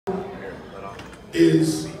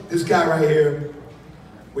is this guy right here.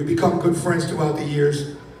 We become good friends throughout the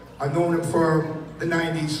years. I've known him for the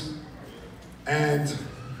 90s. And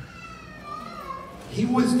he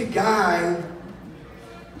was the guy.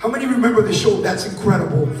 How many remember the show That's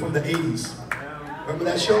Incredible from the 80s? Remember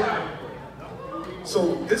that show?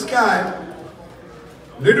 So this guy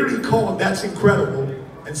literally called That's Incredible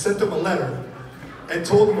and sent them a letter and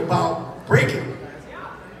told them about breaking.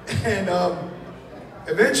 And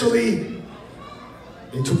eventually,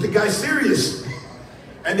 they took the guy serious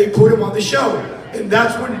and they put him on the show. And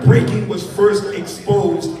that's when breaking was first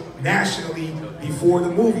exposed nationally before the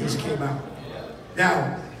movies came out.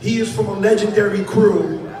 Now, he is from a legendary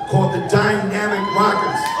crew called the Dynamic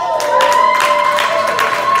Rockers.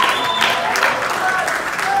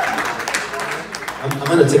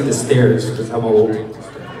 I'm gonna take the stairs because I'm old.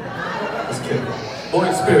 Just kidding. More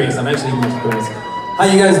experience, I'm actually more experienced. How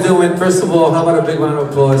you guys doing? First of all, how about a big round of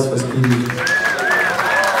applause for Stevie?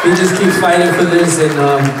 He just keeps fighting for this, and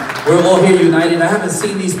we're all here united. I haven't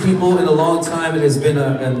seen these people in a long time, and it's been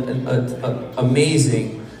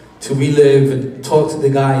amazing to relive and talk to the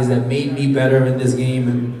guys that made me better in this game,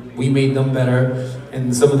 and we made them better,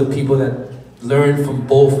 and some of the people that learned from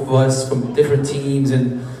both of us, from different teams,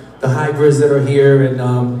 and the hybrids that are here. And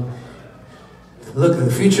look,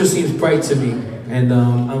 the future seems bright to me, and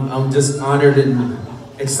I'm just honored and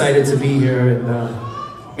excited to be here. And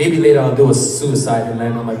maybe later I'll do a suicide and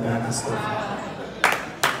land on my back and stuff.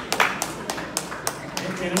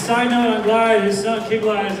 And a side note, I'm glad his son King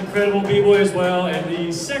Lion is an incredible b-boy as well. And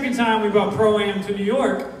the second time we brought Pro-Am to New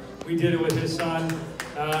York, we did it with his son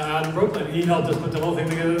out in Brooklyn. He helped us put the whole thing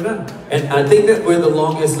together then. And I think that we're the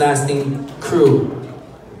longest lasting crew.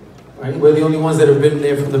 Right? We're the only ones that have been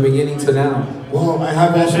there from the beginning to now. Well, I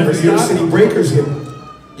have also the New York City Breakers here.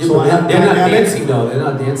 Yeah, so they're not dancing though. They're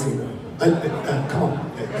not dancing though. Come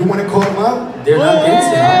on. You want to call them out? They're not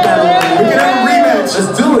dancing. We can have a rematch.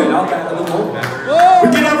 Let's do it. I'll battle them all. We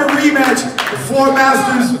can have a rematch. The Four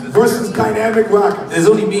Masters versus Dynamic Rockers. There's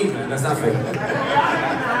only me, man. That's not fair.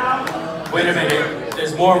 Wait a minute.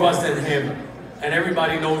 There's more of us than him. And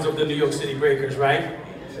everybody knows of the New York City Breakers, right?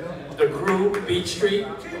 The crew, Beach Street.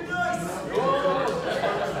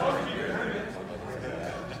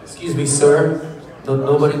 Excuse me, sir.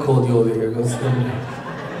 Nobody called you over here. Go stand.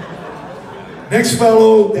 Next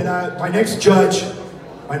fellow that my next judge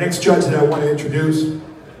that I want to introduce,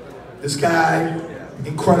 this guy,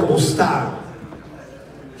 incredible style.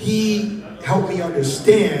 He helped me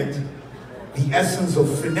understand the essence of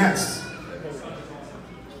finesse.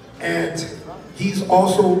 And he's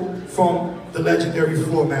also from the legendary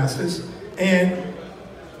Floor Masters and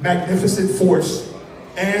Magnificent Force,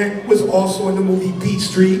 and was also in the movie Beat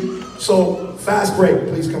Street. So, fast break,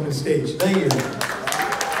 please come to the stage. Thank you.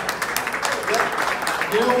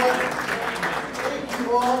 You know what? Thank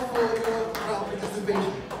you all for your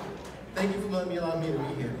participation. Thank you for allowing me to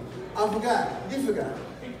be here. I forgot.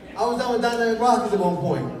 I was down with Dynamic Rockers at one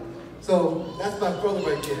point. So that's my brother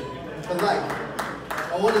right there, for life.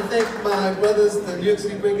 I want to thank my brothers, the New York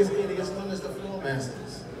City Breakers, alias known as the Floor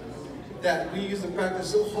Masters, that we used to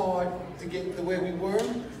practice so hard to get the way we were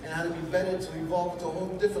and how to be better, to evolve to a whole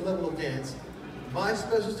different level of dance. My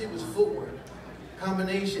specialty was footwork,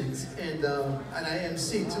 combinations, and I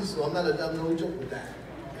MC too, so I'm no joke with that.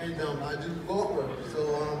 And I do vault work,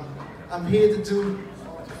 so I'm here to do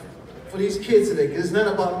for these kids today, because it's not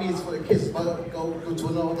about me, it's for the kids. It's about to go to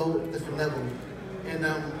another different level. And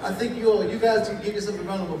I think you guys can give yourself a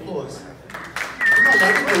round of applause. Come on,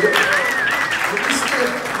 y'all can do it. Don't be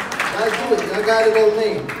scared. Y'all do it. Y'all got it all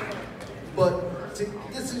made. But to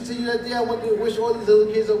get to you that day, I want to wish all these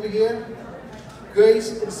little kids over here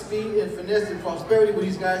grace and speed and finesse and prosperity when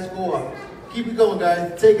these guys go up. Keep it going,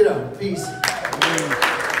 guys. Take it up. Peace.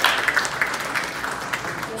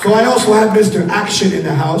 So I also have Mr. Action in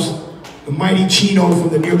the house, the mighty Chino from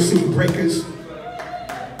the New York City Breakers.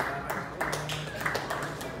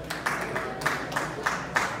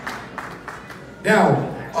 Now,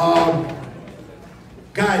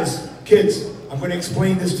 guys, kids, I'm going to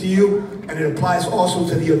explain this to you, and it applies also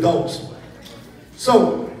to the adults.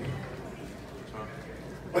 So,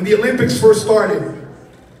 when the Olympics first started,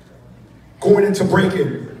 going into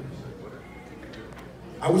breaking,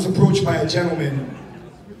 I was approached by a gentleman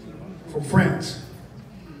from France.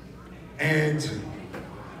 And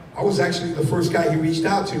I was actually the first guy he reached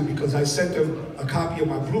out to because I sent him a copy of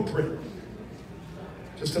my blueprint,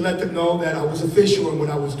 just to let them know that I was official in what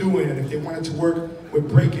I was doing, and if they wanted to work with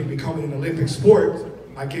breaking, becoming an Olympic sport,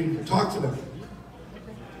 I can talk to them.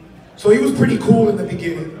 So he was pretty cool in the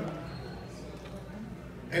beginning.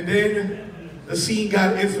 And then the scene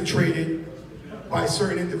got infiltrated by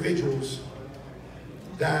certain individuals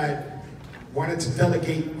that wanted to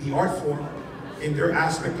delegate the art form in their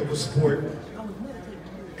aspect of the sport,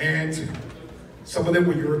 and some of them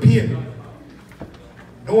were European.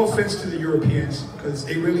 No offense to the Europeans, because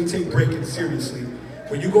they really take breaking seriously.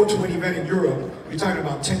 When you go to an event in Europe, you're talking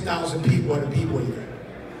about 10,000 people at a b-boy event.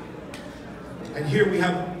 And here we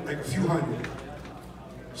have like a few hundred.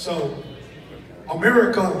 So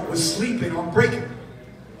America was sleeping on breaking.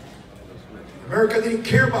 America didn't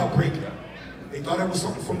care about breaking. They thought it was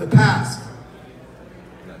something from the past.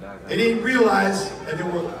 They didn't realize that there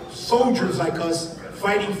were soldiers like us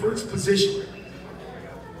fighting for its position.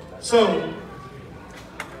 So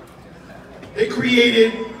they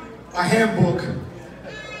created a handbook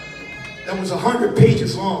that was 100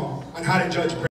 pages long on how to judge breaking.